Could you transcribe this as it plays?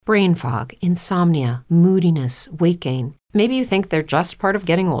Brain fog, insomnia, moodiness, weight gain. Maybe you think they're just part of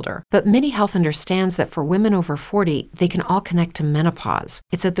getting older, but MIDI Health understands that for women over 40, they can all connect to menopause.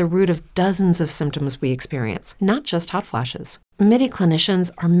 It's at the root of dozens of symptoms we experience, not just hot flashes. MIDI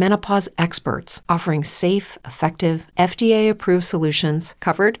clinicians are menopause experts, offering safe, effective, FDA-approved solutions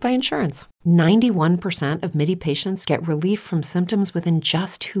covered by insurance. 91% of MIDI patients get relief from symptoms within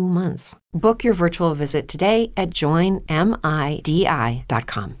just 2 months. Book your virtual visit today at joinmidi.com.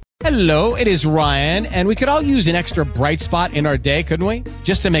 Hello, it is Ryan, and we could all use an extra bright spot in our day, couldn't we?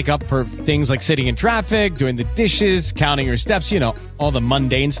 Just to make up for things like sitting in traffic, doing the dishes, counting your steps, all the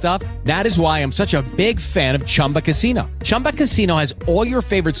mundane stuff. That is why I'm such a big fan of Chumba Casino. Chumba Casino has all your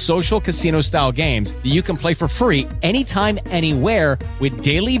favorite social casino-style games that you can play for free anytime, anywhere with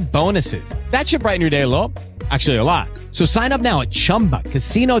daily bonuses. That should brighten your day a little. Actually, a lot. So sign up now at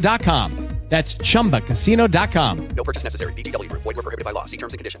ChumbaCasino.com. That's ChumbaCasino.com. No purchase necessary. VGW Group. Void where prohibited by law. See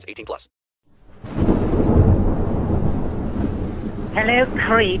terms and conditions. 18+. Hello,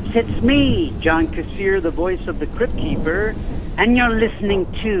 creeps. It's me, John Kassir, the voice of the Crypt Keeper, and you're listening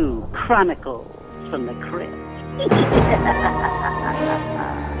to Chronicles from the Crypt.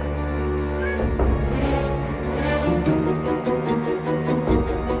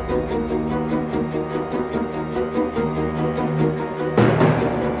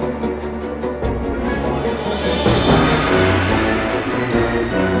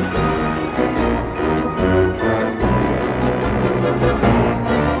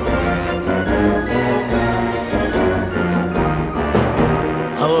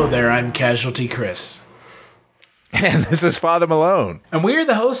 Hello there, I'm Casualty Chris. And this is Father Malone. And we are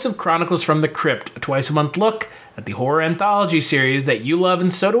the hosts of Chronicles from the Crypt, a twice-a-month look at the horror anthology series that you love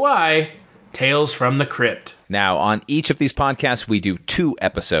and so do I, Tales from the Crypt. Now, on each of these podcasts, we do 2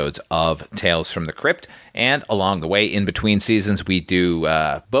 episodes of Tales from the Crypt, and along the way, in between seasons, we do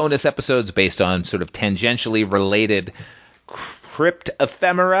bonus episodes based on sort of tangentially related crypt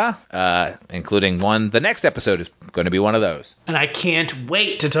ephemera, including one. The next episode is going to be one of those. And I can't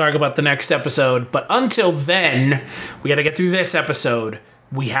wait to talk about the next episode, but until then, we got to get through this episode.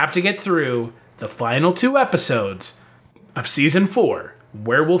 We have to get through the final 2 episodes of Season 4,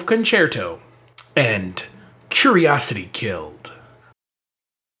 Werewolf Concerto, and Curiosity Killed.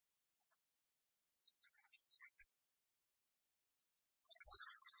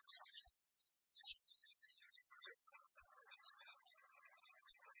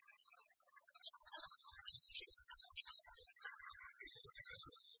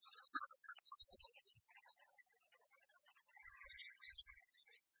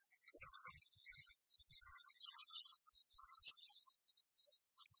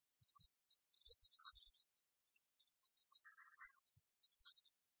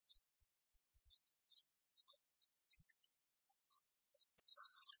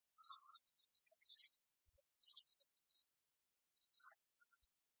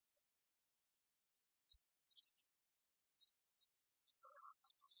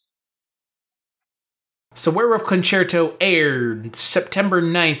 So Werewolf Concerto aired September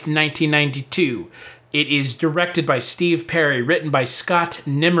 9th, 1992. It is directed by Steve Perry, written by Scott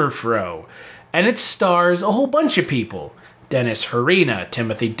Nimmerfro, and it stars a whole bunch of people. Dennis Farina,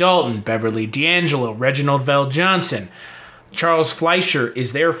 Timothy Dalton, Beverly D'Angelo, Reginald VelJohnson. Charles Fleischer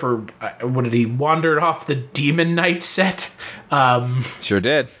is there for, what did he, wandered off the Demon Knight set? Sure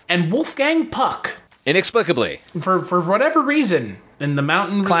did. And Wolfgang Puck. Inexplicably. For whatever reason, in the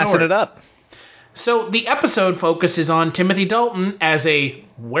Mountain Resort. Classing it up. So the episode focuses on Timothy Dalton as a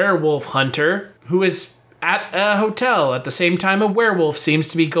werewolf hunter who is at a hotel at the same time a werewolf seems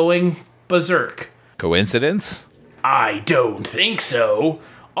to be going berserk. Coincidence? I don't think so.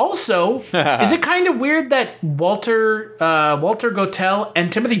 Also, is it kind of weird that Walter Gotell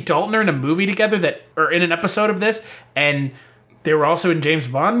and Timothy Dalton are in a movie together or in an episode of this, and they were also in James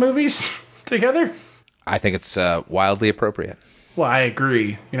Bond movies together? I think it's wildly appropriate. Well, I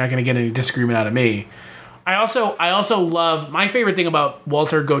agree. You're not going to get any disagreement out of me. I also love, my favorite thing about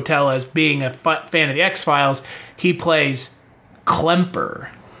Walter Gotell as being a fan of the X-Files, he plays Klemper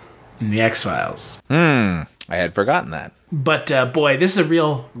in the X-Files. I had forgotten that. But boy, this is a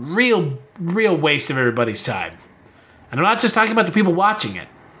real waste of everybody's time. And I'm not just talking about the people watching it.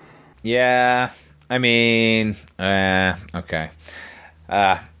 Yeah, I mean, okay.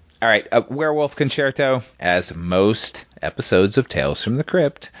 All right, Werewolf Concerto, as most episodes of Tales from the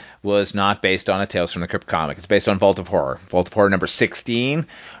Crypt, was not based on a Tales from the Crypt comic. It's based on Vault of Horror. Vault of Horror number 16,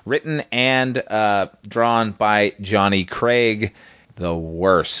 written and drawn by Johnny Craig, the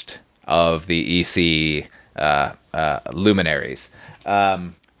worst of the EC luminaries.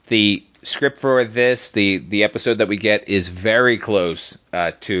 The script for this, the episode that we get, is very close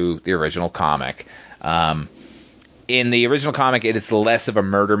to the original comic. In the original comic, it is less of a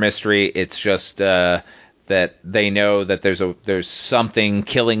murder mystery. It's just that they know that there's something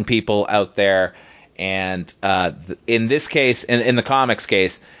killing people out there, and in this case, in the comics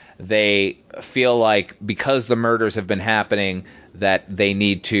case, they feel like because the murders have been happening, that they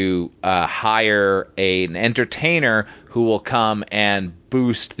need to hire an entertainer who will come and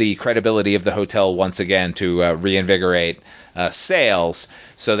boost the credibility of the hotel once again to reinvigorate sales.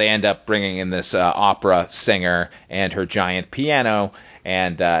 So they end up bringing in this opera singer and her giant piano,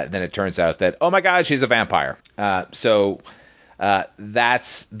 and then it turns out that, oh my God, she's a vampire. So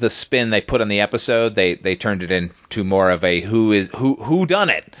that's the spin they put on the episode. They turned it into more of a who done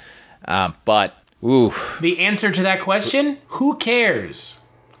it. But ooh, the answer to that question: who cares?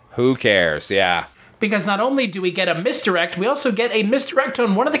 Who cares? Yeah. Because not only do we get a misdirect, we also get a misdirect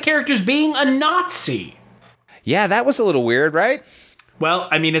on one of the characters being a Nazi. Yeah, that was a little weird, right? Well,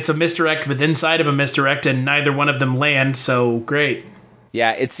 I mean, it's a misdirect with inside of a misdirect, and neither one of them land, so great.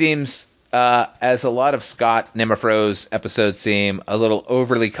 Yeah, it seems, as a lot of Scott Nimmerfro's episodes seem, a little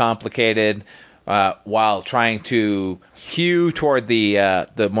overly complicated, while trying to hew toward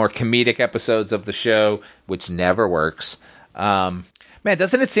the more comedic episodes of the show, which never works. Man,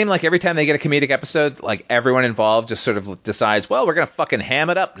 doesn't it seem like every time they get a comedic episode, like everyone involved just sort of decides, well, we're going to fucking ham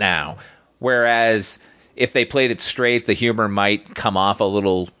it up now. Whereas if they played it straight, the humor might come off a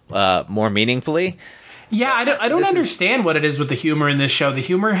little more meaningfully. Yeah, I don't understand what it is with the humor in this show. The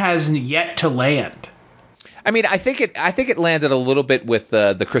humor hasn't yet to land. I mean, I think it landed a little bit with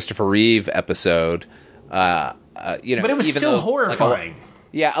the Christopher Reeve episode. But it was still horrifying.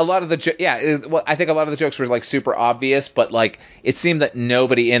 A lot of the I think a lot of the jokes were like super obvious, but like it seemed that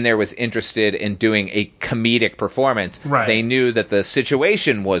nobody in there was interested in doing a comedic performance. Right. They knew that the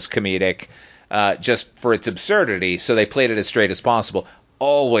situation was comedic, just for its absurdity, so they played it as straight as possible.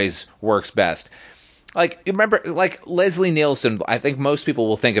 Always works best. Like, remember, like Leslie Nielsen, I think most people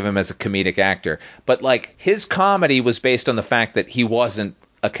will think of him as a comedic actor, but like his comedy was based on the fact that he wasn't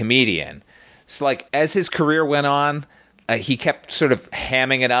a comedian. So like as his career went on, he kept sort of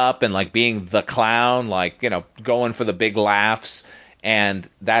hamming it up and like being the clown, like, going for the big laughs. And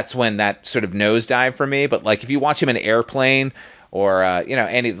that's when that sort of nosedive for me. But like if you watch him in Airplane or,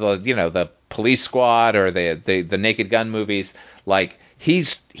 any of the Police Squad or the Naked Gun movies, like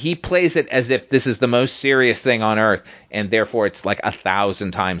he plays it as if this is the most serious thing on earth, and therefore it's like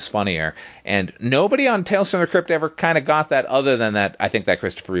 1,000 times funnier. And nobody on Tales from the Crypt ever kind of got that, other than that, I think that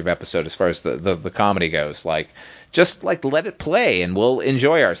Christopher Reeve episode, as far as the comedy goes. Like, just like let it play and we'll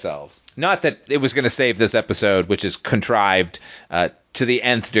enjoy ourselves. Not that it was going to save this episode, which is contrived to the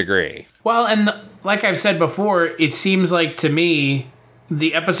nth degree. Well, and like I've said before, it seems like to me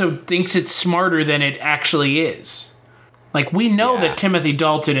the episode thinks it's smarter than it actually is. Like, we know that Timothy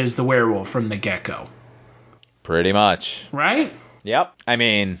Dalton is the werewolf from the get-go. Pretty much. Right? Yep. I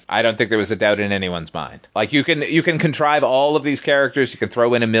mean, I don't think there was a doubt in anyone's mind. Like, you can contrive all of these characters, you can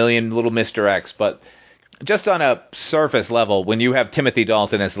throw in a million little misdirects, but just on a surface level, when you have Timothy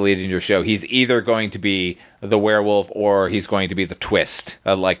Dalton as the lead in your show, he's either going to be the werewolf or he's going to be the twist.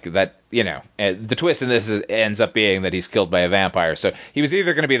 Like that, the twist in this ends up being that he's killed by a vampire. So he was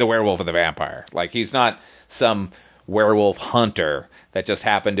either going to be the werewolf or the vampire. Like, he's not some werewolf hunter that just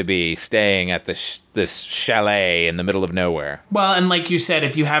happened to be staying at this chalet in the middle of nowhere. Well, and like you said,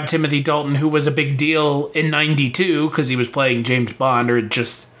 if you have Timothy Dalton, who was a big deal in '92 because he was playing James Bond, or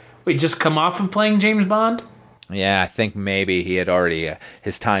just come off of playing James Bond? Yeah, I think maybe he had already,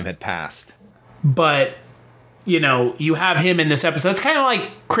 his time had passed. But, you have him in this episode. It's kind of like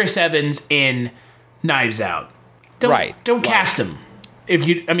Chris Evans in Knives Out. Don't cast him.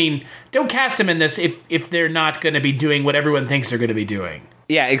 Don't cast him in this if they're not going to be doing what everyone thinks they're going to be doing.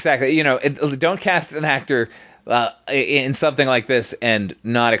 Yeah, exactly. Don't cast an actor in something like this and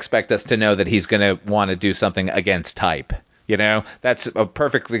not expect us to know that he's going to want to do something against type. That's a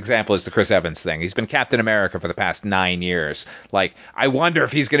perfect example is the Chris Evans thing. He's been Captain America for the past 9 years. Like, I wonder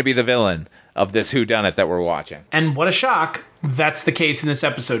if he's going to be the villain of this whodunit that we're watching. And what a shock. That's the case in this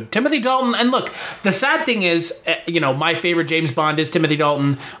episode. Timothy Dalton, and look, the sad thing is, my favorite James Bond is Timothy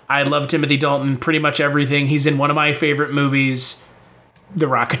Dalton. I love Timothy Dalton, pretty much everything. He's in one of my favorite movies, The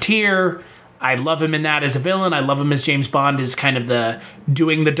Rocketeer. I love him in that as a villain. I love him as James Bond as kind of the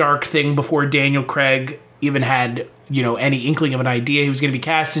doing the dark thing before Daniel Craig even had, any inkling of an idea he was going to be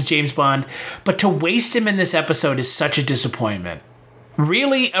cast as James Bond. But to waste him in this episode is such a disappointment.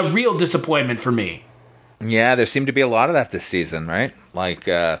 Really a real disappointment for me. Yeah, there seemed to be a lot of that this season, right? Like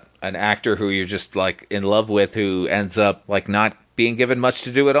an actor who you're just like in love with who ends up like not being given much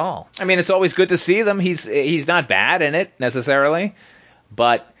to do at all. I mean, it's always good to see them. He's not bad in it necessarily,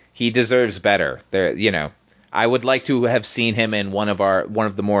 but he deserves better. There, I would like to have seen him in one of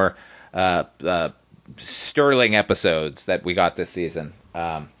the more sterling episodes that we got this season.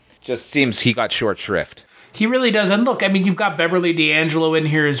 Just seems he got short shrift. He really does. And look, I mean, you've got Beverly D'Angelo in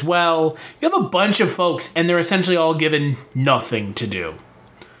here as well. You have a bunch of folks, and they're essentially all given nothing to do.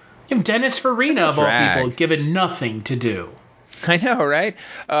 You have Dennis Farina, of all people, given nothing to do. I know, right?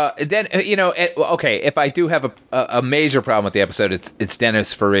 Then okay. If I do have a major problem with the episode, it's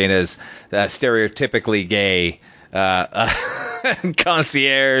Dennis Farina's stereotypically gay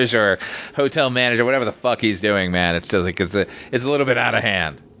concierge or hotel manager, whatever the fuck he's doing, man. It's just like it's a little bit out of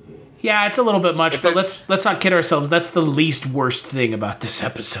hand. Yeah, it's a little bit much, but let's not kid ourselves. That's the least worst thing about this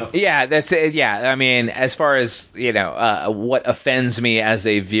episode. Yeah, that's it. Yeah, I mean, as far as what offends me as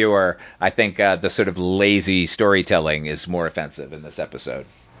a viewer, I think the sort of lazy storytelling is more offensive in this episode.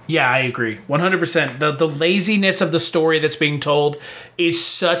 Yeah, I agree. 100%. The laziness of the story that's being told is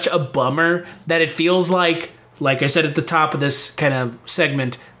such a bummer that it feels like I said at the top of this kind of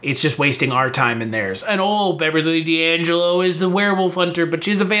segment, it's just wasting our time and theirs. And Beverly D'Angelo is the werewolf hunter, but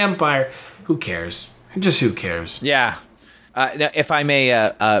she's a vampire. Who cares? Just who cares? Yeah. Now, if I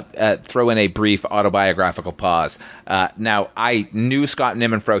may throw in a brief autobiographical pause. Now, I knew Scott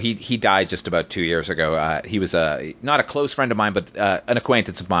Nimmenfro. He died just about 2 years ago. He was not a close friend of mine, but an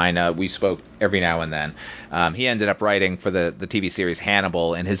acquaintance of mine. We spoke every now and then. He ended up writing for the TV series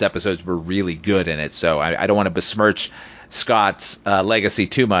Hannibal, and his episodes were really good in it. So I don't want to besmirch Scott's legacy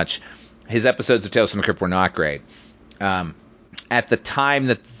too much. His episodes of Tales from the Crypt were not great. At the time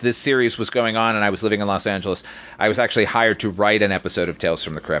that this series was going on and I was living in Los Angeles, I was actually hired to write an episode of Tales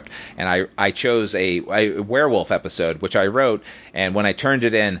from the Crypt. And I chose a werewolf episode, which I wrote. And when I turned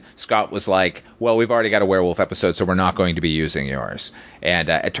it in, Scott was like, well, we've already got a werewolf episode, so we're not going to be using yours. And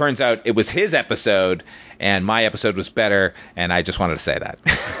it turns out it was his episode, and my episode was better, and I just wanted to say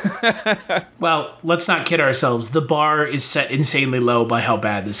that. Well, let's not kid ourselves. The bar is set insanely low by how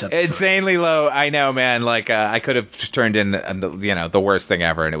bad this episode is. Insanely low, I know, man. Like, I could have turned in, the worst thing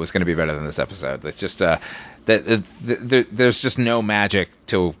ever, and it was going to be better than this episode. It's just there's just no magic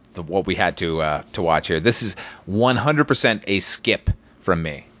to what we had to watch here. This is 100% a skip from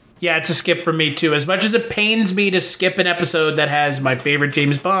me. Yeah, it's a skip for me, too. As much as it pains me to skip an episode that has my favorite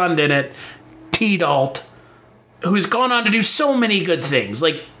James Bond in it, T-Dalt, who's gone on to do so many good things.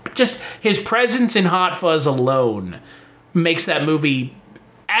 Like, just his presence in Hot Fuzz alone makes that movie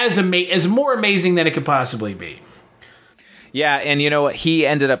as more amazing than it could possibly be. Yeah, and you know what? He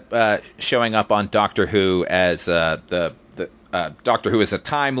ended up showing up on Doctor Who as the Doctor Who is a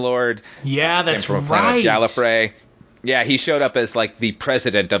Time Lord. Yeah, that's from right. Gallifrey. Yeah, he showed up as like the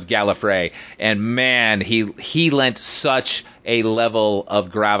president of Gallifrey, and man, he lent such a level of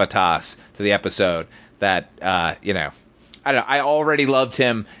gravitas to the episode that I don't know. I already loved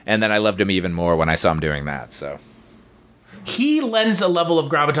him, and then I loved him even more when I saw him doing that. So he lends a level of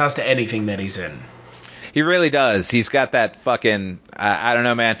gravitas to anything that he's in. He really does. He's got that fucking, I don't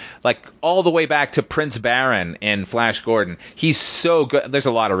know, man, like all the way back to Prince Baron in Flash Gordon. He's so good. There's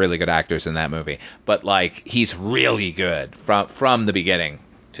a lot of really good actors in that movie, but like he's really good from the beginning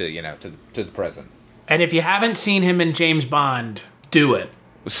to the present. And if you haven't seen him in James Bond, do it.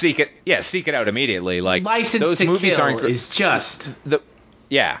 Seek it out immediately. Like License those to movies Kill aren't is just the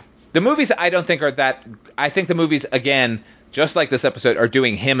movies I don't think are that. I think the movies, again, just like this episode, are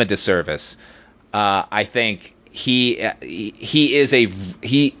doing him a disservice. I think Sean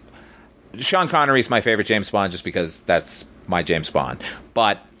Connery is my favorite James Bond just because that's my James Bond.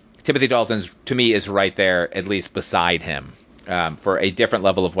 But Timothy Dalton, to me, is right there, at least beside him, for a different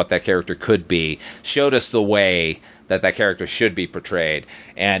level of what that character could be. Showed us the way that character should be portrayed.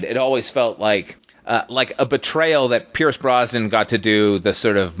 And it always felt like a betrayal that Pierce Brosnan got to do the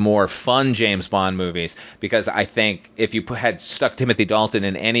sort of more fun James Bond movies, because I think if you had stuck Timothy Dalton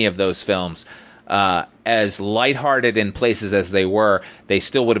in any of those films, as lighthearted in places as they were, they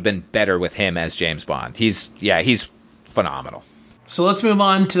still would have been better with him as James Bond. He's phenomenal. So let's move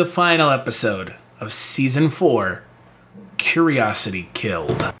on to the final episode of Season 4, Curiosity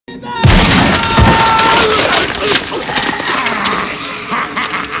Killed.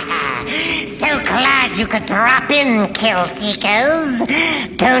 Glad you could drop in, Kill Seekers.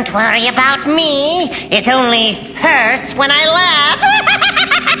 Don't worry about me. It only hurts when I laugh.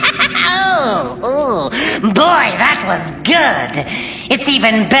 oh, boy, that was good. It's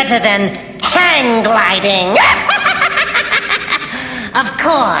even better than hang gliding. Of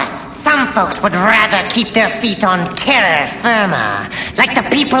course, some folks would rather keep their feet on terra firma, like the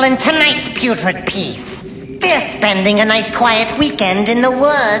people in tonight's putrid piece. They're spending a nice quiet weekend in the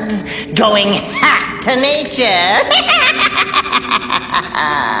woods, going hot to nature.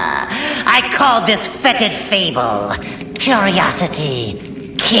 I call this fetid fable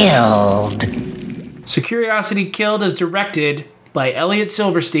Curiosity Killed. So Curiosity Killed is directed by Elliot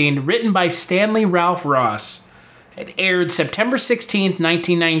Silverstein, written by Stanley Ralph Ross. It aired September 16th,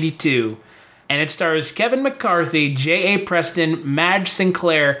 1992, and it stars Kevin McCarthy, J.A. Preston, Madge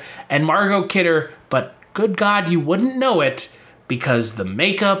Sinclair, and Margot Kidder, but good God, you wouldn't know it, because the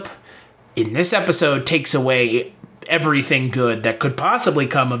makeup in this episode takes away everything good that could possibly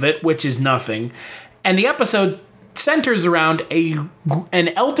come of it, which is nothing. And the episode centers around an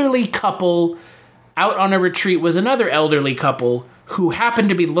elderly couple out on a retreat with another elderly couple who happen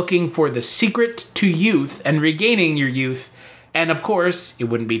to be looking for the secret to youth and regaining your youth. And of course, it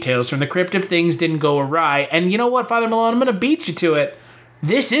wouldn't be Tales from the Crypt if things didn't go awry. And you know what, Father Malone, I'm going to beat you to it.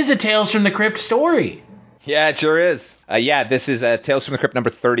 This is a Tales from the Crypt story. Yeah, it sure is. This is Tales from the Crypt number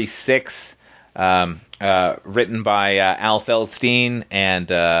 36, written by Al Feldstein and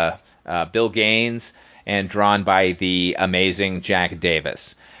Bill Gaines, and drawn by the amazing Jack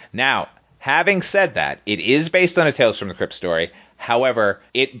Davis. Now, having said that, it is based on a Tales from the Crypt story. However,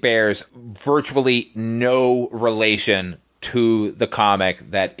 it bears virtually no relation to the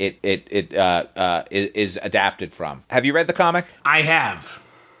comic that it is adapted from. Have you read the comic? I have.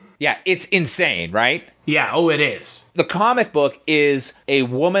 Yeah, it's insane, right? Yeah, oh, it is. The comic book is a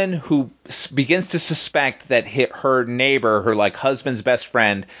woman who begins to suspect that her neighbor, her husband's best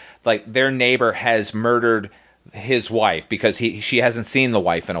friend, their neighbor has murdered his wife because she hasn't seen the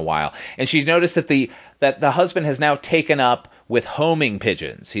wife in a while, and she's noticed that the husband has now taken up with homing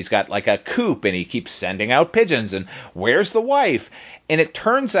pigeons. He's got a coop and he keeps sending out pigeons, and where's the wife? And it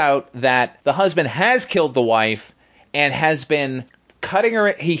turns out that the husband has killed the wife and has been cutting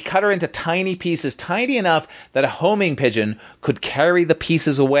her. He cut her into tiny pieces, tiny enough that a homing pigeon could carry the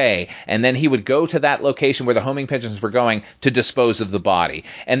pieces away, and then he would go to that location where the homing pigeons were going to dispose of the body,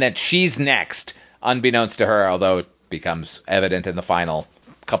 and that she's next, unbeknownst to her, although it becomes evident in the final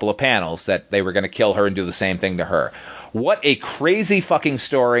couple of panels that they were going to kill her and do the same thing to her. What a crazy fucking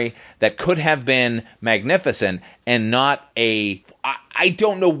story that could have been magnificent and not a... I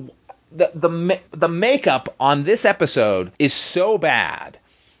don't know... The makeup on this episode is so bad.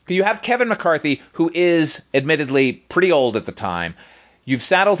 You have Kevin McCarthy, who is admittedly pretty old at the time. You've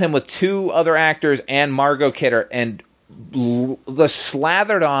saddled him with two other actors and Margot Kidder, and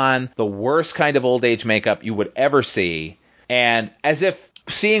slathered on the worst kind of old age makeup you would ever see. And as if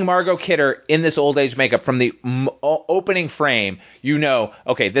seeing Margot Kidder in this old age makeup from the opening frame,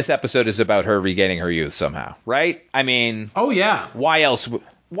 okay, this episode is about her regaining her youth somehow, right? I mean, oh yeah. Why else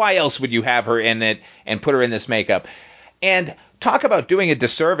would you have her in it and put her in this makeup? And talk about doing a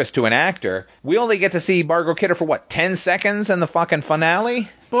disservice to an actor. We only get to see Margot Kidder for 10 seconds in the fucking finale?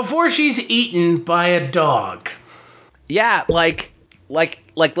 Before she's eaten by a dog. Yeah,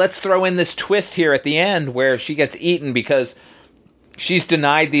 let's throw in this twist here at the end where she gets eaten because she's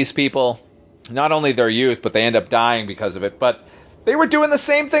denied these people not only their youth, but they end up dying because of it. But they were doing the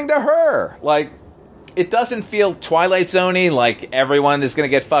same thing to her. It doesn't feel Twilight Zone-y, like everyone is going to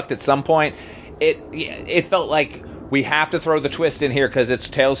get fucked at some point. It felt like we have to throw the twist in here because it's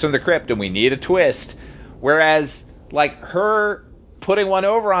Tales from the Crypt and we need a twist. Whereas, her putting one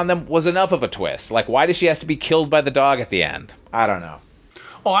over on them was enough of a twist. Why does she have to be killed by the dog at the end? I don't know.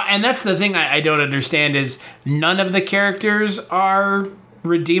 Oh, and that's the thing I don't understand is none of the characters are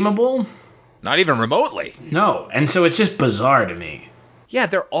redeemable. Not even remotely. No, and so it's just bizarre to me. Yeah,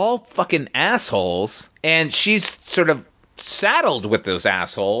 they're all fucking assholes, and she's sort of saddled with those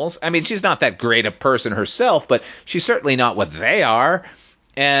assholes. I mean, she's not that great a person herself, but she's certainly not what they are.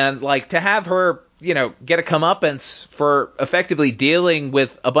 And, to have her, get a comeuppance for effectively dealing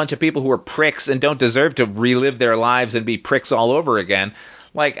with a bunch of people who are pricks and don't deserve to relive their lives and be pricks all over again,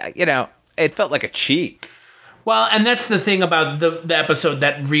 it felt like a cheat. Well, and that's the thing about the episode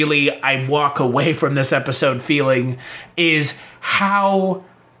that really I walk away from this episode feeling is how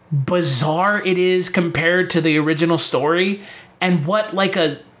bizarre it is compared to the original story, and what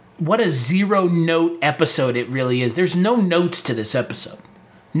a zero note episode it really is. There's no notes to this episode.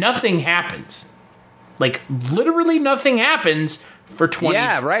 Nothing happens. Literally nothing happens for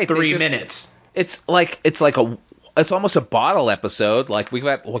 23 minutes. It's almost a bottle episode. We've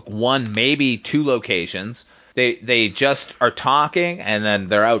got one, maybe two locations. They just are talking, and then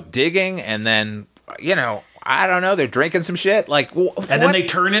they're out digging, and then I don't know, they're drinking some shit. And then they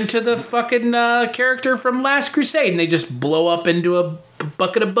turn into the fucking character from Last Crusade, and they just blow up into a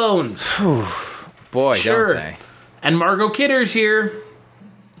bucket of bones. Boy, sure. Don't they? And Margot Kidder's here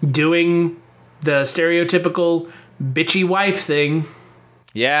doing The stereotypical bitchy wife thing.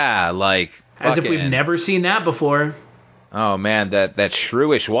 Yeah, like As if we've never seen that before. Oh man, that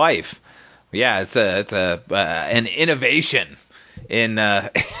shrewish wife. Yeah, it's an innovation in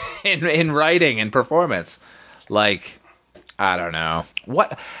in writing and performance. Like, I don't know.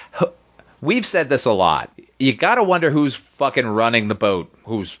 We've said this a lot. You got to wonder who's fucking running the boat,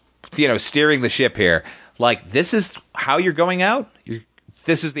 who's steering the ship here. Like, this is how you're going out?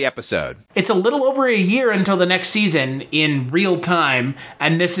 This is the episode. It's a little over a year until the next season in real time,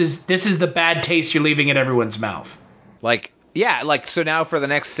 and this is the bad taste you're leaving in everyone's mouth. Like, yeah, like, so now for the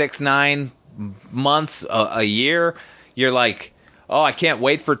next 6-9 months, a year, you're like, oh, I can't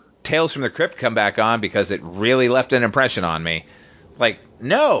wait for Tales from the Crypt to come back on because it really left an impression on me. Like,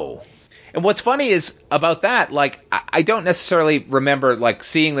 no. And what's funny is about that, like, I don't necessarily remember, like,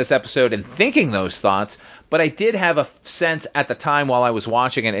 seeing this episode and thinking those thoughts, but I did have a sense at the time while I was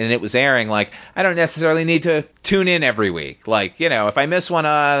watching it and it was airing, like, I don't necessarily need to tune in every week. Like, if I miss one,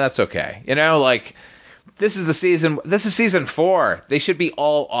 that's okay. Like, this is season 4. They should be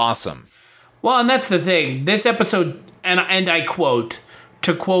all awesome. Well, and that's the thing. This episode, and I quote,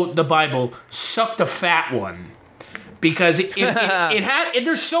 to quote the Bible, sucked a fat one. Because it had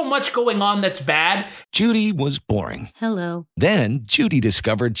there's so much going on that's bad. Judy was boring. Hello. Then Judy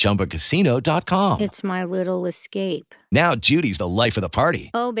discovered ChumbaCasino.com. It's my little escape. Now Judy's the life of the party.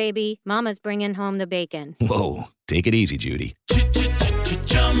 Oh, baby, mama's bringing home the bacon. Whoa, take it easy, Judy.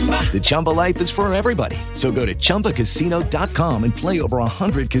 The Chumba life is for everybody. So go to ChumbaCasino.com and play over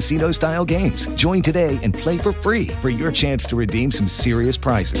 100 casino-style games. Join today and play for free for your chance to redeem some serious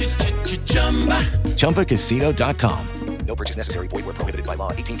prizes. ChumbaCasino.com. No purchase necessary. Void where prohibited by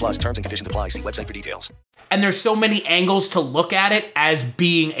law. 18 plus terms and conditions apply. See website for details. And there's so many angles to look at it as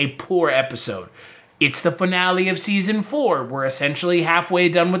being a poor episode. It's the finale of season 4. We're essentially halfway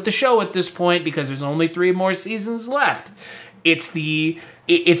done with the show at this point because there's only 3 more seasons left. It's the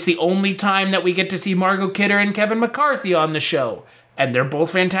only time that we get to see Margot Kidder and Kevin McCarthy on the show. And they're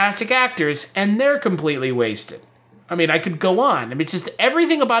both fantastic actors, and they're completely wasted. I mean, I could go on. I mean, it's just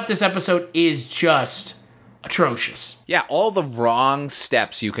everything about this episode is just atrocious. Yeah, all the wrong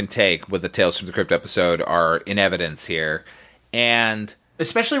steps you can take with the Tales from the Crypt episode are in evidence here. And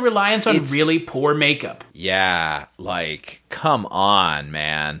especially reliance on really poor makeup. Yeah, like, come on,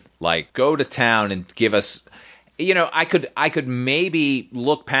 man. Like, go to town and give us... I could maybe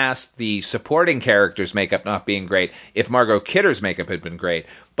look past the supporting characters' makeup not being great if Margot Kidder's makeup had been great,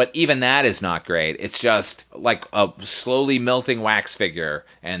 but even that is not great. It's just like a slowly melting wax figure,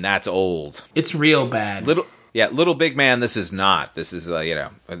 and that's old. It's real bad. Little Big Man, this is not. This is,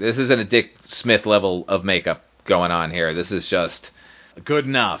 this isn't a Dick Smith level of makeup going on here. This is just good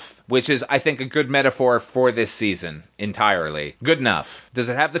enough, which is, I think, a good metaphor for this season entirely. Good enough. Does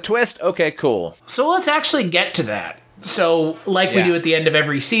it have the twist? Okay, cool. So let's actually get to that. So, like we do at the end of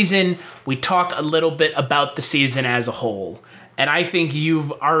every season, we talk a little bit about the season as a whole. And I think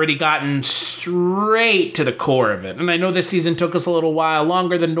you've already gotten straight to the core of it. And I know this season took us a little while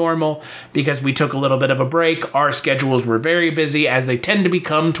longer than normal because we took a little bit of a break. Our schedules were very busy, as they tend to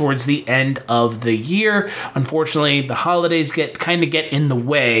become towards the end of the year. Unfortunately, the holidays get in the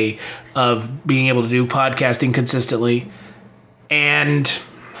way of being able to do podcasting consistently. And,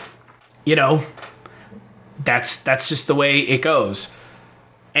 that's just the way it goes.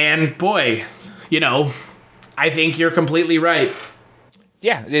 And boy, I think you're completely right.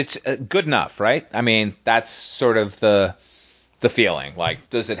 Yeah, it's good enough, right? I mean, that's sort of the feeling. Like,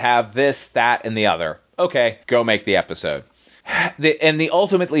 does it have this, that, and the other? Okay, go make the episode. And the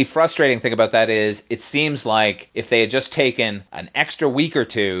ultimately frustrating thing about that is it seems like if they had just taken an extra week or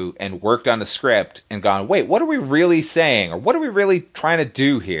two and worked on the script and gone, wait, what are we really saying? Or what are we really trying to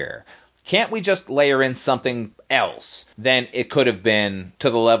do here? Can't we just layer in something else? Then it could have been to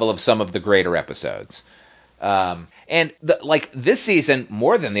the level of some of the greater episodes. And this season,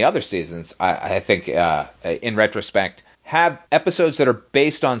 more than the other seasons, I think, in retrospect, have episodes that are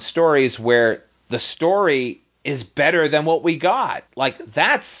based on stories where the story is better than what we got. Like,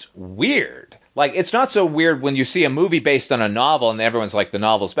 that's weird. Like, it's not so weird when you see a movie based on a novel and everyone's like, the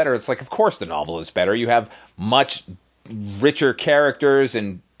novel's better. It's like, of course the novel is better. You have much richer characters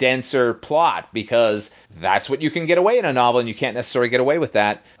and denser plot because that's what you can get away in a novel, and you can't necessarily get away with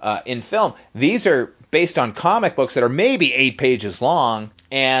that in film. These are based on comic books that are maybe 8 pages long,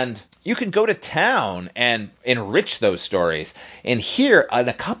 and you can go to town and enrich those stories. And here, in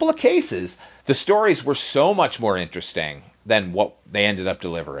a couple of cases, the stories were so much more interesting than what they ended up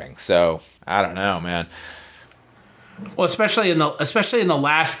delivering. So, I don't know, man. Well, especially in the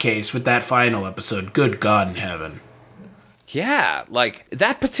last case with that final episode. Good God in heaven. Yeah, like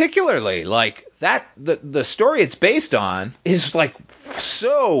that particularly, like that the story it's based on is like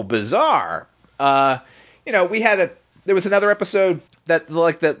so bizarre. There was another episode that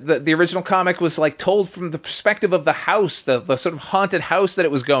like the original comic was like told from the perspective of the house, the sort of haunted house that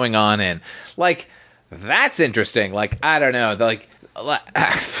it was going on in. Like that's interesting. Like I don't know, Well,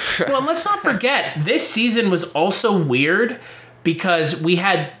 and let's not forget, this season was also weird because we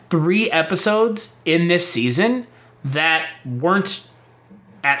had 3 episodes in this season that weren't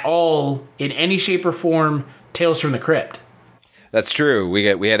at all in any shape or form Tales from the Crypt. That's true. We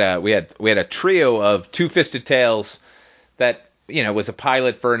had a trio of Two-Fisted Tales that was a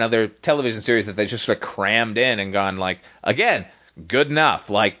pilot for another television series that they just like crammed in and gone like, again, good enough.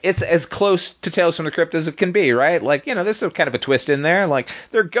 Like it's as close to Tales from the Crypt as it can be, right? Like there's kind of a twist in there. Like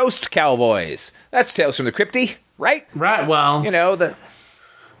they're ghost cowboys. That's Tales from the Crypty, right? Right. Well,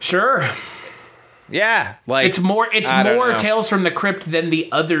 sure. Yeah, like it's more Tales from the Crypt than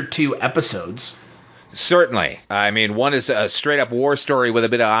the other 2 episodes. Certainly. I mean, one is a straight up war story with a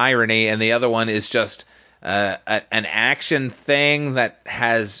bit of irony, and the other one is just an action thing that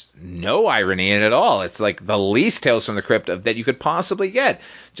has no irony in it at all. It's like the least Tales from the Crypt that you could possibly get.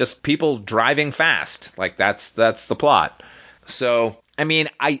 Just people driving fast. Like that's the plot. So, I mean,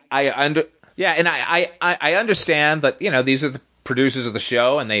 I understand that, these are the producers of the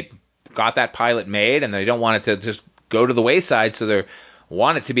show and they got that pilot made and they don't want it to just go to the wayside, so they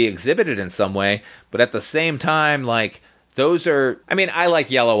want it to be exhibited in some way. But at the same time, like, those are, I mean, I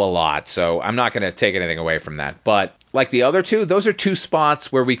like Yellow a lot, so I'm not going to take anything away from that. But like the other 2, those are 2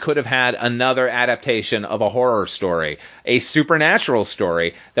 spots where we could have had another adaptation of a horror story, a supernatural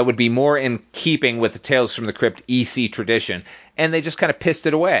story that would be more in keeping with the Tales from the Crypt EC tradition. And they just kind of pissed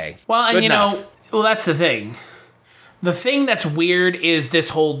it away. Well, and that's the thing. The thing that's weird is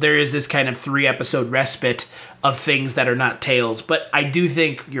there is this kind of 3-episode respite of things that are not Tales. But I do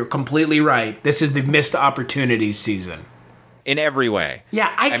think you're completely right. This is the missed opportunities season. In every way.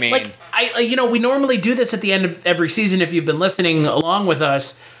 Yeah, I mean, we normally do this at the end of every season. If you've been listening along with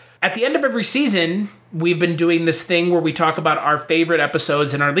us, at the end of every season, we've been doing this thing where we talk about our favorite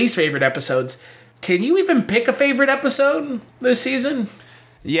episodes and our least favorite episodes. Can you even pick a favorite episode this season?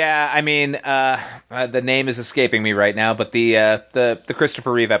 Yeah, I mean, the name is escaping me right now, but the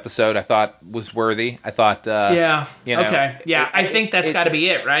Christopher Reeve episode I thought was worthy. I thought, okay, yeah, I think that's got to be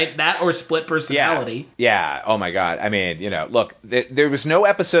it, right? That or Split Personality. Yeah. Oh my God. I mean, look, there was no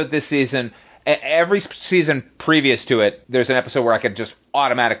episode this season. Every season previous to it, there's an episode where I could just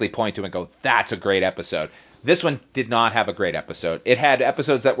automatically point to and go, "That's a great episode." This one did not have a great episode. It had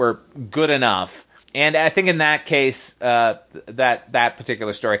episodes that were good enough. And I think in that case, that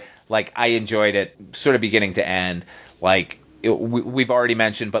particular story, like, I enjoyed it sort of beginning to end. Like, we've already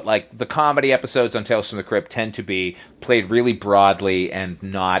mentioned, but like the comedy episodes on Tales from the Crypt tend to be played really broadly and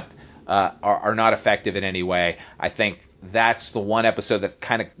are not effective in any way. I think that's the one episode that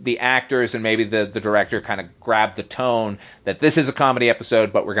kind of the actors and maybe the director kind of grabbed the tone that this is a comedy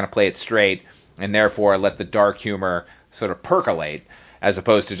episode, but we're going to play it straight, and therefore let the dark humor sort of percolate, as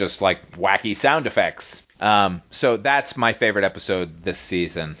opposed to just like wacky sound effects. So that's my favorite episode this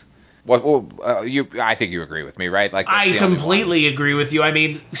season. I think you agree with me, right? Like, I completely agree with you. I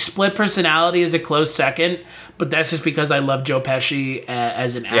mean, Split Personality is a close second, but that's just because I love Joe Pesci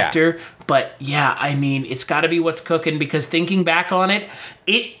as an actor. But yeah, I mean, it's got to be What's Cooking, because thinking back on it,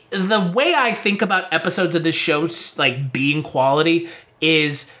 the way I think about episodes of this show, like being quality,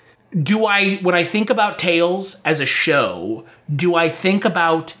 is when I think about Tales as a show, do I think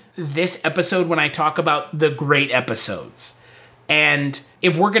about this episode when I talk about the great episodes? And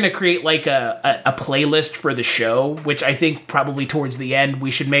if we're going to create like a playlist for the show, which I think probably towards the end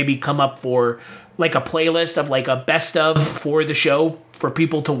we should maybe come up for like a playlist of like a best of for the show for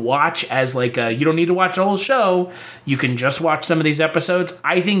people to watch, as like you don't need to watch the whole show, you can just watch some of these episodes.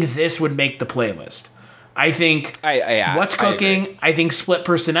 I think this would make the playlist. I think What's Cooking, I think Split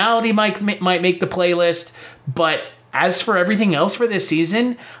Personality might make the playlist, but as for everything else for this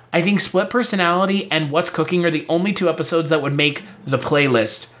season, I think Split Personality and What's Cooking are the only 2 episodes that would make the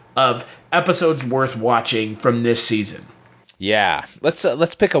playlist of episodes worth watching from this season. Yeah,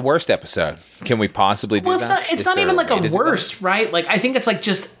 let's pick a worst episode. Can we possibly do that? It's not even like a worst, right? Like, I think it's like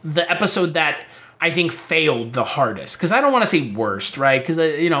just the episode that I think failed the hardest, because I don't want to say worst, right? Because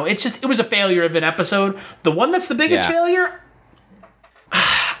it was a failure of an episode. The one that's the biggest failure,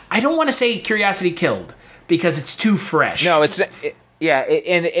 I don't want to say Curiosity Killed, because it's too fresh. No, and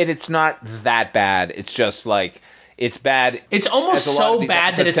it's not that bad. It's just like, it's bad. It's almost so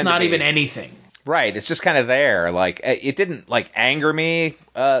bad that it's not even anything. Right. It's just kind of there. Like, it didn't like anger me.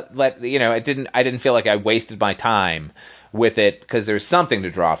 I didn't feel like I wasted my time with it because there's something to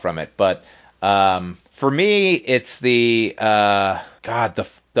draw from it. But for me, it's the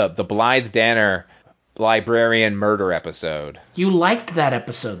Blythe Danner librarian murder episode. You liked that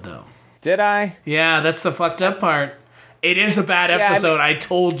episode, though. Did I? Yeah, that's the fucked up part. It is a bad episode. I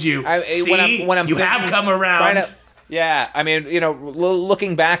told you. See, when I'm you have come around. I mean,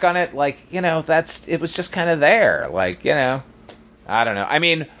 looking back on it, like, it was just kind of there. Like, I don't know. I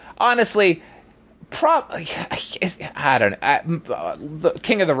mean, honestly, I don't know. The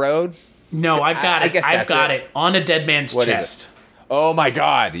King of the Road? No, I've got it. I've got it on a dead man's What chest. is it? Oh my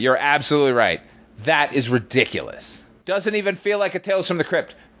God, you're absolutely right. That is ridiculous. Doesn't even feel like a Tales from the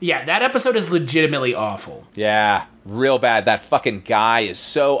Crypt. Yeah, that episode is legitimately awful. Yeah, real bad. That fucking guy is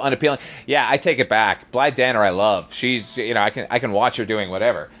so unappealing. Yeah, I take it back. Blythe Danner I love. She's, I can watch her doing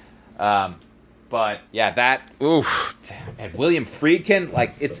whatever. But yeah, that, oof. And William Friedkin,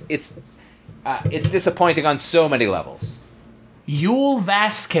 like, it's disappointing on so many levels. Yul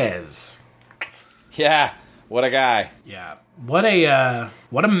Vasquez. Yeah, what a guy. Yeah. What a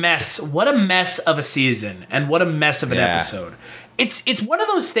mess. What a mess of a season, and what a mess of an episode. It's one of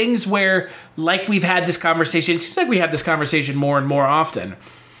those things where, like, we've had this conversation. It seems like we have this conversation more and more often.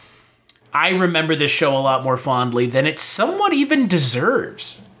 I remember this show a lot more fondly than it somewhat even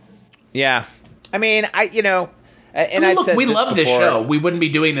deserves. Yeah. I mean, look, we love this show. We wouldn't be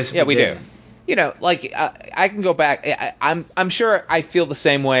doing this if we didn't. Do. I can go back. I'm sure I feel the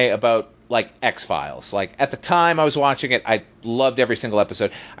same way about, like, X-Files. Like, at the time I was watching it, I loved every single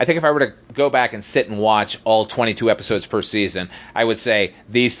episode. I think if I were to go back and sit and watch all 22 episodes per season, I would say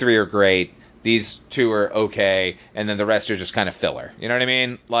these 3 are great, these 2 are okay, and then the rest are just kind of filler. You know what I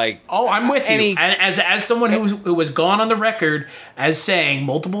mean? Like, oh, I'm with you. As someone who was gone on the record as saying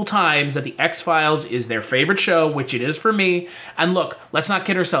multiple times that the X-Files is their favorite show, which it is for me. And look, let's not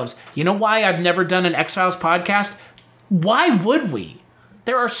kid ourselves. You know why I've never done an X-Files podcast? Why would we?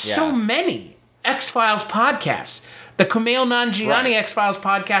 There are so many X-Files podcasts. The Kumail Nanjiani X-Files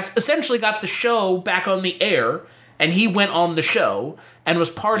podcast essentially got the show back on the air, and he went on the show and was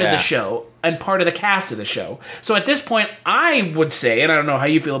part of the show and part of the cast of the show. So at this point, I would say, and I don't know how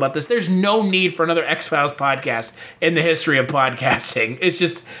you feel about this, there's no need for another X-Files podcast in the history of podcasting. It's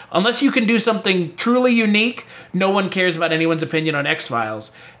just, unless you can do something truly unique, no one cares about anyone's opinion on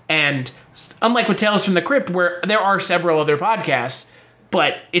X-Files. And unlike with Tales from the Crypt, where there are several other podcasts,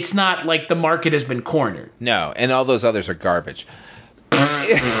 but it's not like the market has been cornered. No, and all those others are garbage.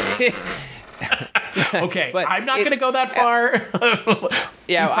 Okay, but I'm not going to go that far.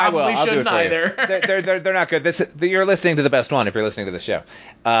 Yeah, I will. I'll do it for either. They're not good. You're listening to the best one if you're listening to the show.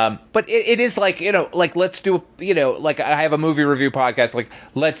 But it is like, like, let's do, like, I have a movie review podcast. Like,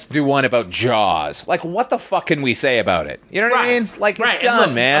 let's do one about Jaws. Like, what the fuck can we say about it? You know what I mean? Like, it's done,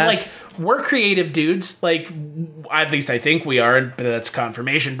 look, man. Like, we're creative dudes. Like, at least I think we are. But that's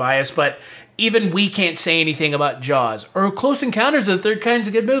confirmation bias. But even we can't say anything about Jaws or Close Encounters of the Third Kind's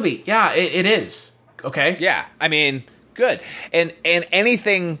a good movie. Yeah, it is. Okay. Yeah, I mean, good. And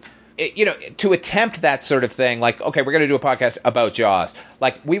anything, to attempt that sort of thing, like, okay, we're going to do a podcast about Jaws.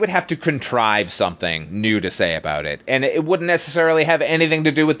 Like, we would have to contrive something new to say about it. And it wouldn't necessarily have anything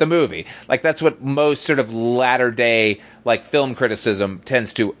to do with the movie. Like, that's what most sort of latter day, like, film criticism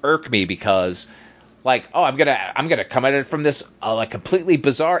tends to irk me because, like, oh, I'm gonna come at it from this like completely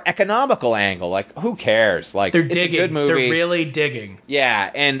bizarre economical angle. Like, who cares? Like, they're it's digging. a good movie. They're really digging. Yeah,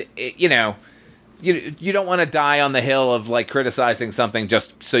 and you don't want to die on the hill of, like, criticizing something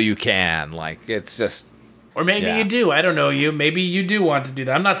just so you can. Like, it's just... Or maybe you do. I don't know you. Maybe you do want to do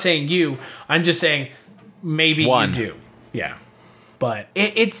that. I'm not saying you. I'm just saying maybe you do. Yeah. But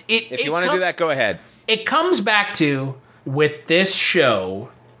if you want to do that, go ahead. It comes back to, with this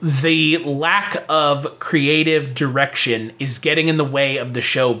show, the lack of creative direction is getting in the way of the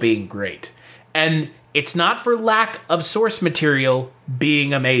show being great. And it's not for lack of source material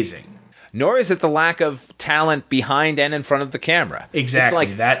being amazing. Nor is it the lack of talent behind and in front of the camera. Exactly,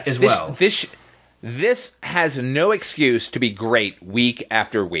 like that as well. This has no excuse to be great week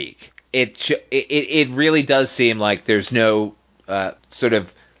after week. It really does seem like there's no sort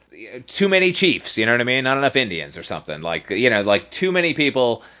of too many chiefs, you know what I mean? Not enough Indians or something. Like, like too many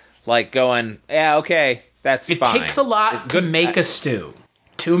people, like, going, yeah, okay, that's fine. It takes a lot to make a stew.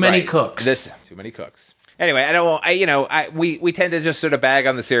 Too many cooks. Too many cooks. Anyway, we tend to just sort of bag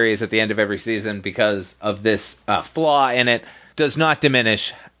on the series at the end of every season because of this flaw in it. Does not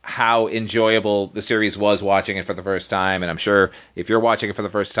diminish how enjoyable the series was watching it for the first time, and I'm sure if you're watching it for the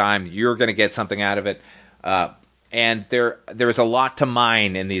first time, you're going to get something out of it. And there's a lot to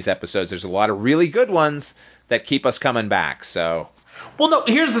mine in these episodes. There's a lot of really good ones that keep us coming back. So, well, no,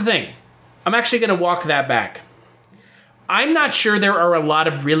 here's the thing. I'm actually going to walk that back. I'm not sure there are a lot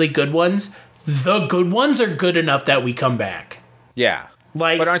of really good ones. The good ones are good enough that we come back. Yeah.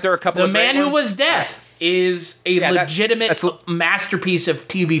 Like, but aren't there a couple The of great Man Who ones? Was Death is a legitimate masterpiece of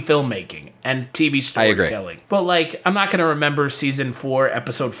TV filmmaking and TV storytelling. But, like, I'm not going to remember season 4,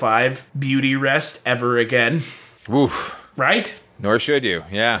 episode 5, Beauty Rest, ever again. Woof. Right? Nor should you.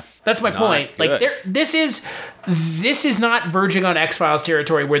 Yeah. That's my Not point. good. Like, this is not verging on X-Files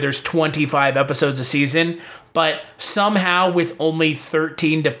territory where there's 25 episodes a season, but somehow with only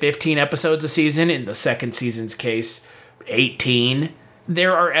 13 to 15 episodes a season, in the second season's case, 18,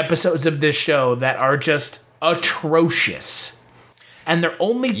 there are episodes of this show that are just atrocious. And they're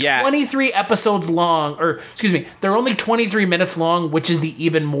only 23 episodes long, they're only 23 minutes long, which is the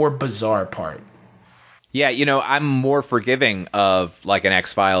even more bizarre part. Yeah, I'm more forgiving of like an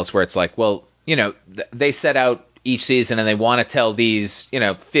X-Files where it's like, well, they set out each season and they want to tell these,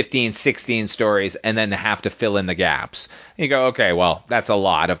 15, 16 stories and then have to fill in the gaps. You go, okay, well, that's a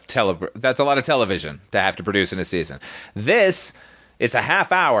lot of television to have to produce in a season. This, it's a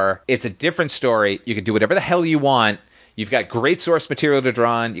half hour. It's a different story. You can do whatever the hell you want. You've got great source material to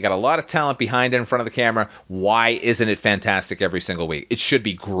draw on. You got a lot of talent behind it in front of the camera. Why isn't it fantastic every single week? It should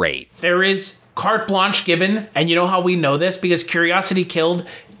be great. There is carte blanche given, and you know how we know this? Because Curiosity Killed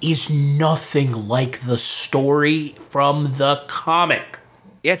is nothing like the story from the comic.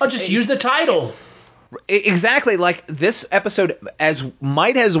 I'll just use the title. Exactly. Like, this episode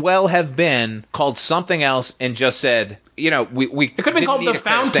might as well have been called something else and just said, we it could have been called The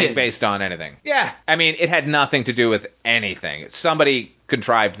Fountain based on anything. Yeah. I mean, it had nothing to do with anything. Somebody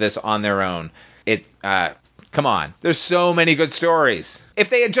contrived this on their own. Come on. There's so many good stories. If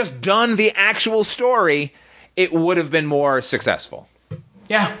they had just done the actual story, it would have been more successful.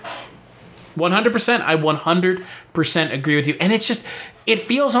 Yeah. 100%. I 100% agree with you. And it's just, it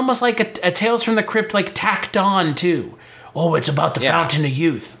feels almost like a Tales from the Crypt, like, tacked on, too. Oh, it's about the Fountain of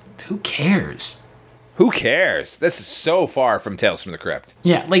Youth. Who cares? Who cares? This is so far from Tales from the Crypt.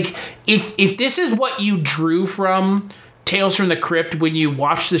 Yeah, like, if this is what you drew from Tales from the Crypt when you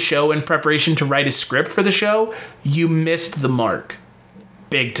watched the show in preparation to write a script for the show, you missed the mark.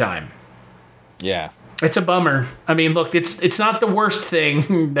 Big time. Yeah. It's a bummer. I mean, look, it's not the worst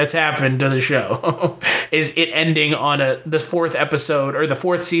thing that's happened to the show. Is it ending on the fourth episode or the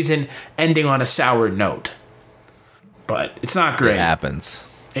fourth season ending on a sour note. But it's not great. It happens.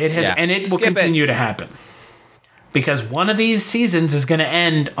 It has, and it will continue to happen. Because one of these seasons is going to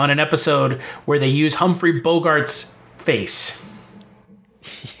end on an episode where they use Humphrey Bogart's face.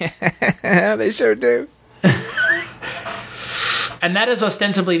 Yeah, they sure do. And that is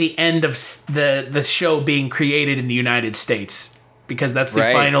ostensibly the end of the show being created in the United States, because that's the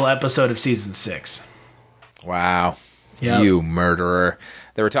final episode of season 6. Wow. Yep. You murderer.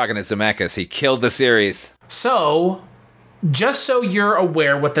 They were talking to Zemeckis. He killed the series. So, just so you're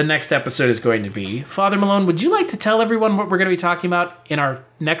aware what the next episode is going to be, Father Malone, would you like to tell everyone what we're going to be talking about in our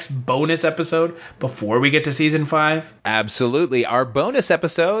next bonus episode before we get to season 5? Absolutely. Our bonus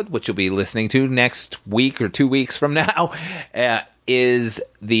episode, which you'll be listening to next week or 2 weeks from now, is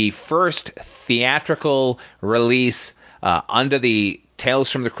the first theatrical release under the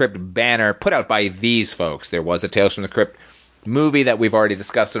Tales from the Crypt banner put out by these folks. There was a Tales from the Crypt movie that we've already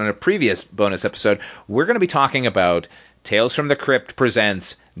discussed in a previous bonus episode. We're going to be talking about Tales from the Crypt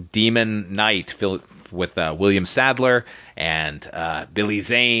presents Demon Knight with William Sadler and Billy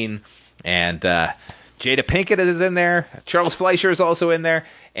Zane, and Jada Pinkett is in there. Charles Fleischer is also in there,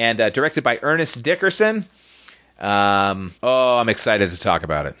 and directed by Ernest Dickerson. I'm excited to talk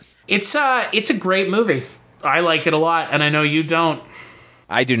about it. It's a great movie. I like it a lot, and I know you don't.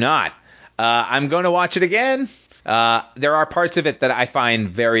 I do not. I'm going to watch it again. There are parts of it that I find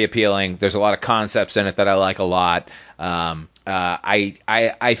very appealing. There's a lot of concepts in it that I like a lot.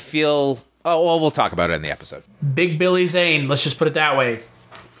 I feel... Oh, well, we'll talk about it in the episode. Big Billy Zane, let's just put it that way.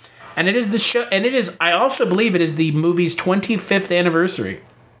 And it is the show, and it is, I also believe it is the movie's 25th anniversary.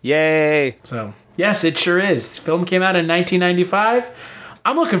 Yay! So, yes, it sure is. This film came out in 1995.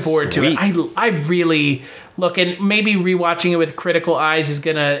 I'm looking forward to it. I really look, and maybe rewatching it with critical eyes is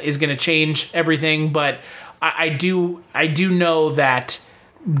gonna change everything, but I do know that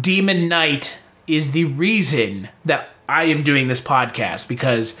Demon Knight is the reason that I am doing this podcast,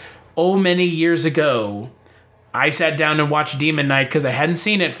 because many years ago I sat down and watched Demon Knight because I hadn't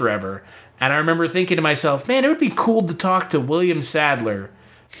seen it forever, and I remember thinking to myself, man, it would be cool to talk to William Sadler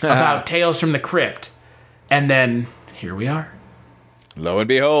about Tales from the Crypt, and then here we are. Lo and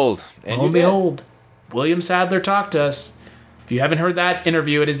behold. William Sadler talked to us. If you haven't heard that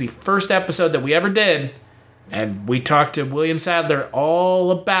interview, it is the first episode that we ever did. And we talked to William Sadler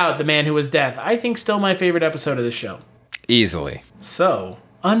all about The Man Who Was Death. I think still my favorite episode of the show. Easily. So,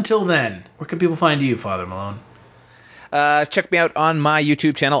 until then, where can people find you, Father Malone? Check me out on my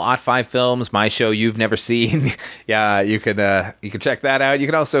YouTube channel, Ot5 Films, my show you've never seen. Yeah, you can check that out. You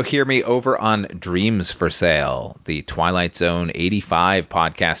can also hear me over on Dreams for Sale, the Twilight Zone 85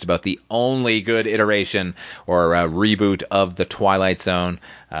 podcast about the only good iteration or reboot of the Twilight Zone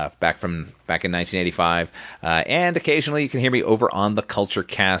back in 1985. And occasionally you can hear me over on the Culture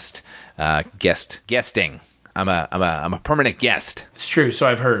Cast guesting. I'm a permanent guest. It's true, so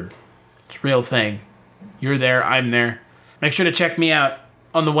I've heard. It's a real thing. You're there, I'm there. Make sure to check me out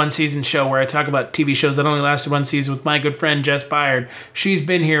on the One Season Show, where I talk about TV shows that only lasted one season with my good friend Jess Byard. She's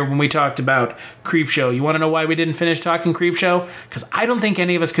been here when we talked about Creepshow. You want to know why we didn't finish talking Creepshow? Because I don't think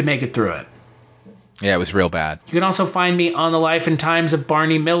any of us could make it through it. Yeah, it was real bad. You can also find me on The Life and Times of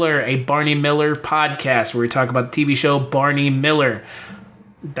Barney Miller, a Barney Miller podcast where we talk about the TV show Barney Miller.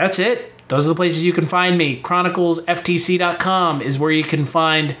 That's it. Those are the places you can find me. ChroniclesFTC.com is where you can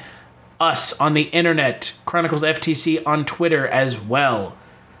find us on the internet. Chronicles FTC on Twitter as well.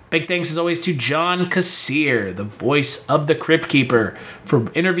 Big thanks as always to John Kassir, the voice of the Crypt Keeper,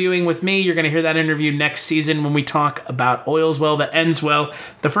 for interviewing with me. You're going to hear that interview next season when we talk about Oils Well That Ends Well,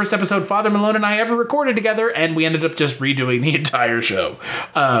 the first episode Father Malone and I ever recorded together, and we ended up just redoing the entire show.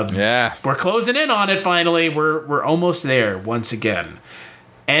 Yeah. We're closing in on it finally. We're almost there once again.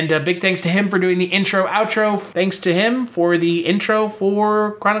 And big thanks to him for doing the intro, outro. Thanks to him for the intro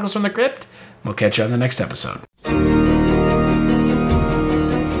for Chronicles from the Crypt. We'll catch you on the next episode.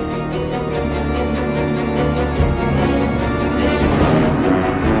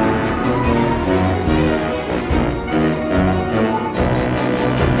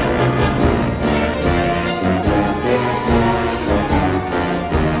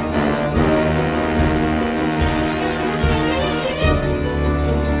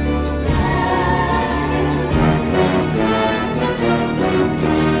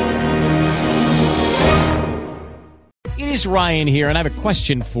 Ryan here, and I have a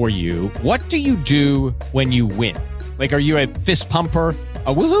question for you. What do you do when you win? Like, are you a fist pumper,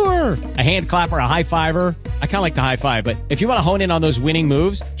 a woohooer, a hand clapper, a high fiver? I kind of like the high five, but if you want to hone in on those winning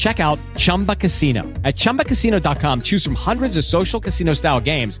moves, check out Chumba Casino. At ChumbaCasino.com, choose from hundreds of social casino style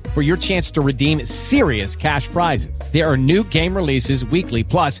games for your chance to redeem serious cash prizes. There are new game releases weekly,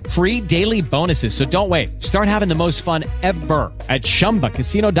 plus free daily bonuses. So don't wait. Start having the most fun ever at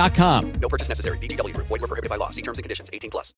ChumbaCasino.com. No purchase necessary. VGW Group. Void where prohibited by law. See terms and conditions. 18+.